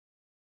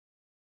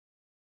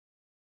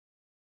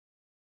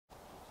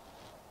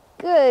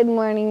Good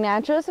morning,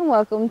 naturalists, and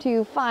welcome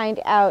to Find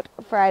Out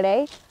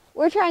Friday.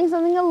 We're trying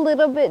something a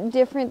little bit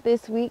different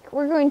this week.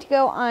 We're going to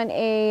go on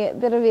a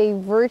bit of a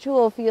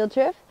virtual field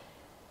trip,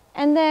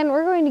 and then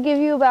we're going to give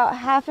you about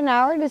half an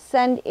hour to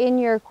send in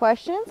your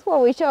questions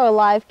while we show a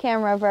live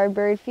camera of our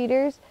bird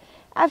feeders.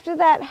 After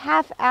that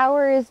half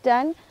hour is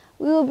done,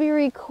 we will be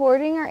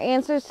recording our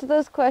answers to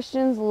those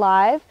questions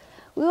live.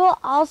 We will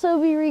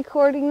also be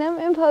recording them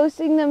and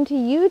posting them to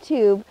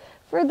YouTube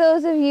for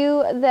those of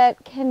you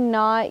that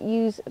cannot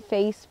use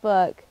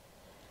Facebook.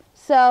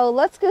 So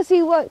let's go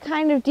see what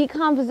kind of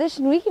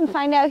decomposition we can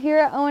find out here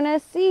at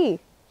ONSC.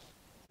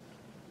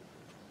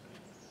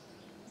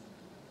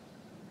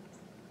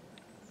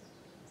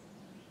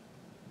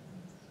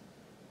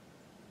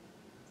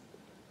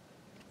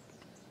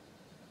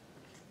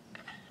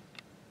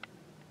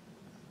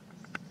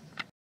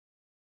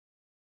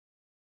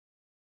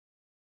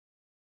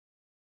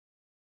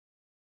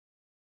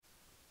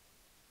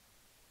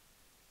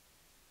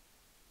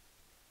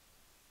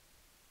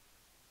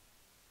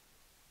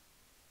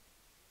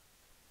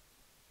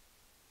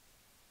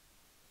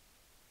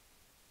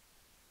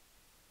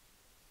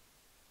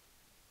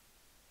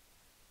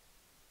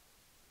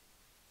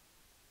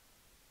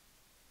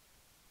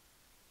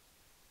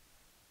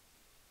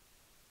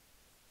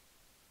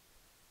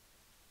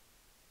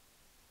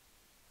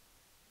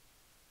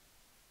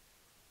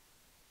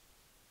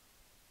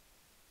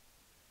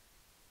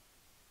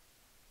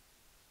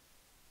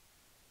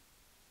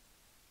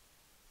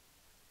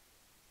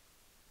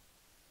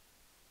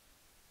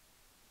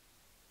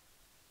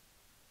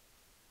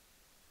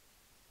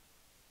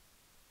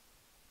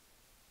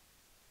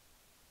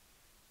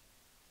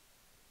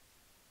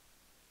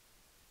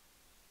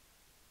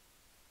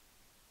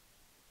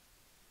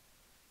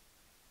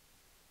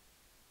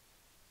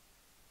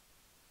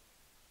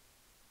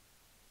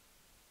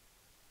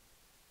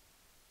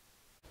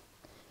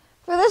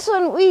 For this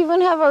one, we even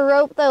have a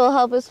rope that will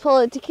help us pull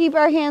it to keep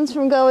our hands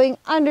from going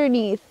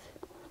underneath.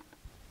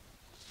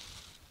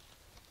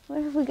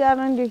 What have we got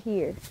under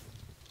here?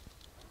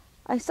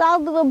 I saw a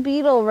little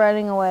beetle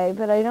running away,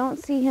 but I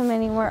don't see him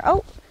anymore.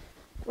 Oh,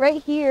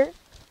 right here,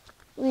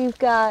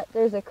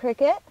 there's a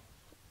cricket.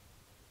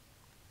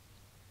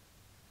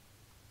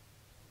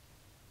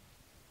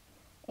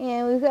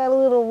 And we've got a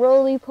little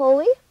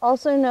roly-poly,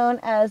 also known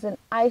as an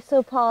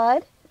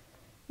isopod,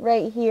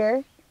 right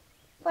here.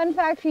 Fun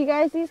fact for you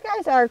guys, these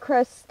guys are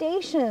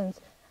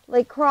crustaceans,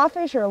 like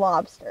crawfish or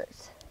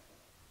lobsters.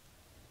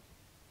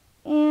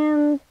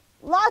 And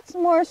lots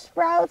more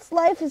sprouts.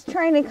 Life is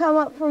trying to come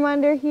up from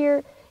under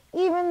here,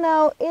 even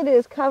though it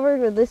is covered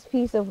with this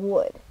piece of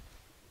wood.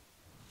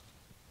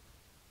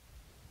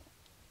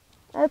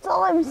 That's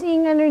all I'm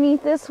seeing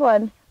underneath this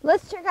one.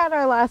 Let's check out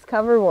our last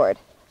cover board.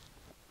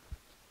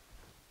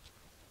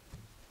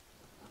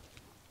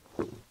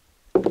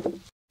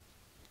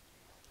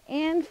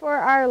 And for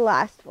our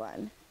last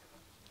one.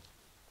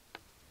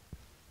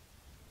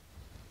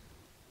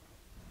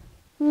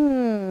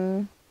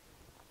 I'm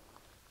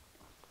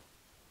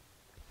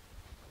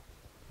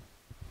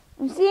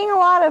seeing a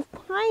lot of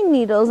pine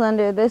needles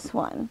under this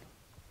one.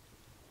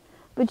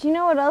 But you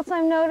know what else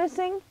I'm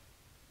noticing?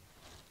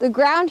 The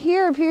ground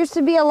here appears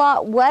to be a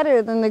lot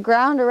wetter than the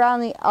ground around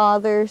the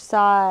other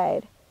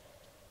side.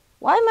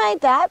 Why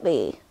might that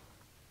be?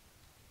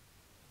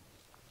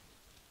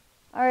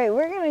 Alright,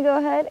 we're going to go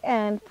ahead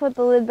and put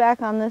the lid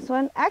back on this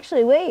one.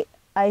 Actually, wait.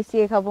 I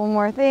see a couple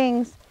more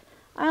things.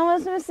 I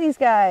almost missed these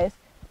guys.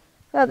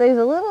 So there's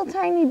a little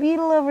tiny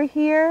beetle over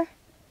here.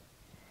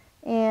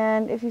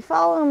 And if you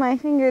follow my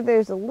finger,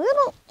 there's a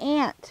little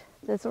ant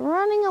that's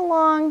running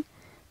along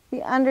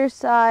the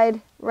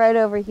underside right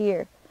over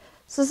here.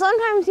 So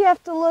sometimes you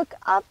have to look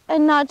up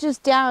and not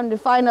just down to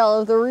find all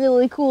of the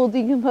really cool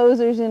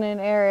decomposers in an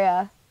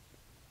area.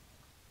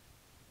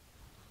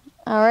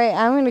 Alright,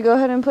 I'm going to go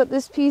ahead and put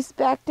this piece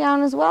back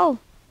down as well.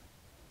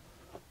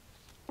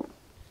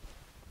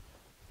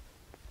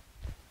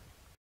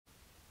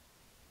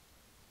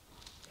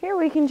 Here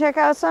we can check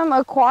out some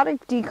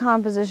aquatic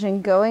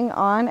decomposition going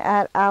on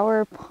at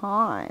our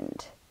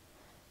pond.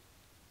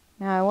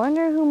 Now I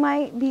wonder who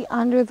might be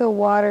under the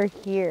water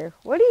here.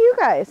 What do you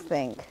guys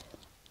think?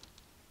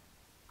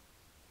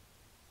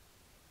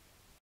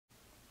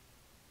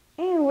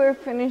 And we're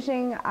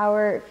finishing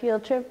our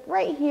field trip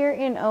right here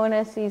in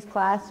ONSC's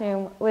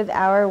classroom with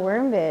our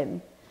worm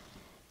bin.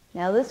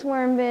 Now this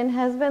worm bin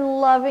has been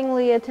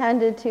lovingly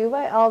attended to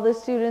by all the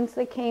students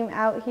that came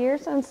out here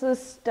since the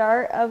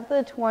start of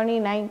the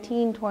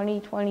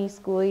 2019-2020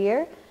 school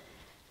year.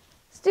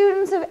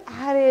 Students have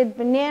added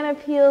banana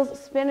peels,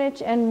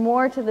 spinach, and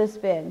more to this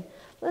bin.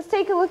 Let's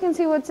take a look and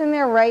see what's in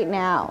there right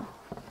now.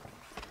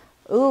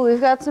 Ooh,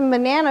 we've got some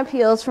banana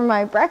peels for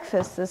my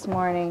breakfast this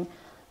morning.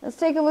 Let's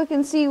take a look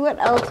and see what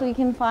else we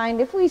can find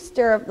if we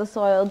stir up the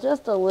soil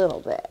just a little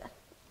bit.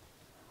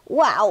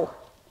 Wow!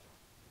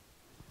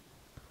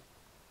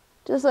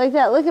 Just like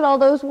that, look at all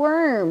those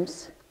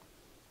worms.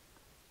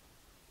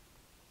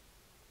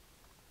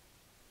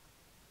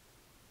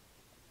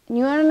 And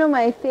you want to know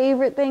my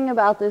favorite thing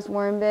about this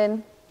worm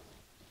bin?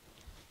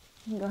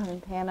 Go ahead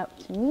and pan up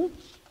to me.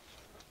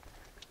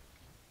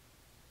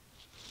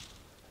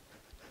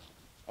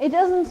 It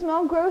doesn't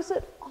smell gross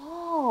at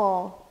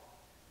all.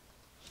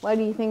 Why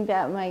do you think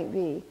that might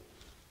be?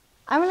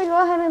 I'm going to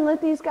go ahead and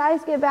let these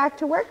guys get back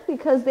to work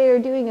because they are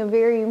doing a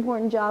very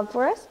important job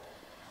for us.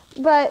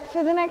 But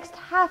for the next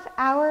half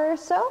hour or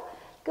so,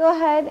 go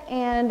ahead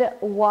and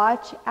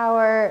watch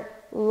our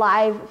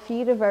live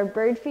feed of our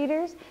bird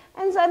feeders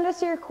and send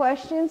us your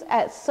questions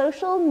at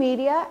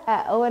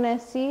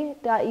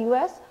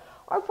socialmedia@onsc.us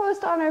or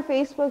post on our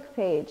Facebook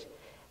page.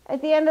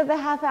 At the end of the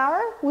half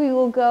hour, we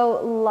will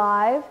go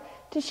live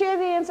to share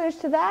the answers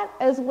to that,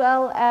 as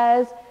well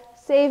as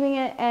saving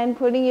it and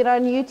putting it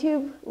on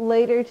YouTube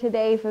later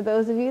today for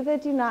those of you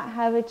that do not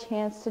have a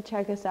chance to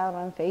check us out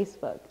on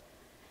Facebook.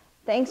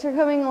 Thanks for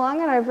coming along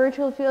on our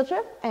virtual field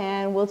trip,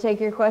 and we'll take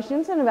your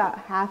questions in about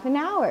half an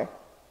hour.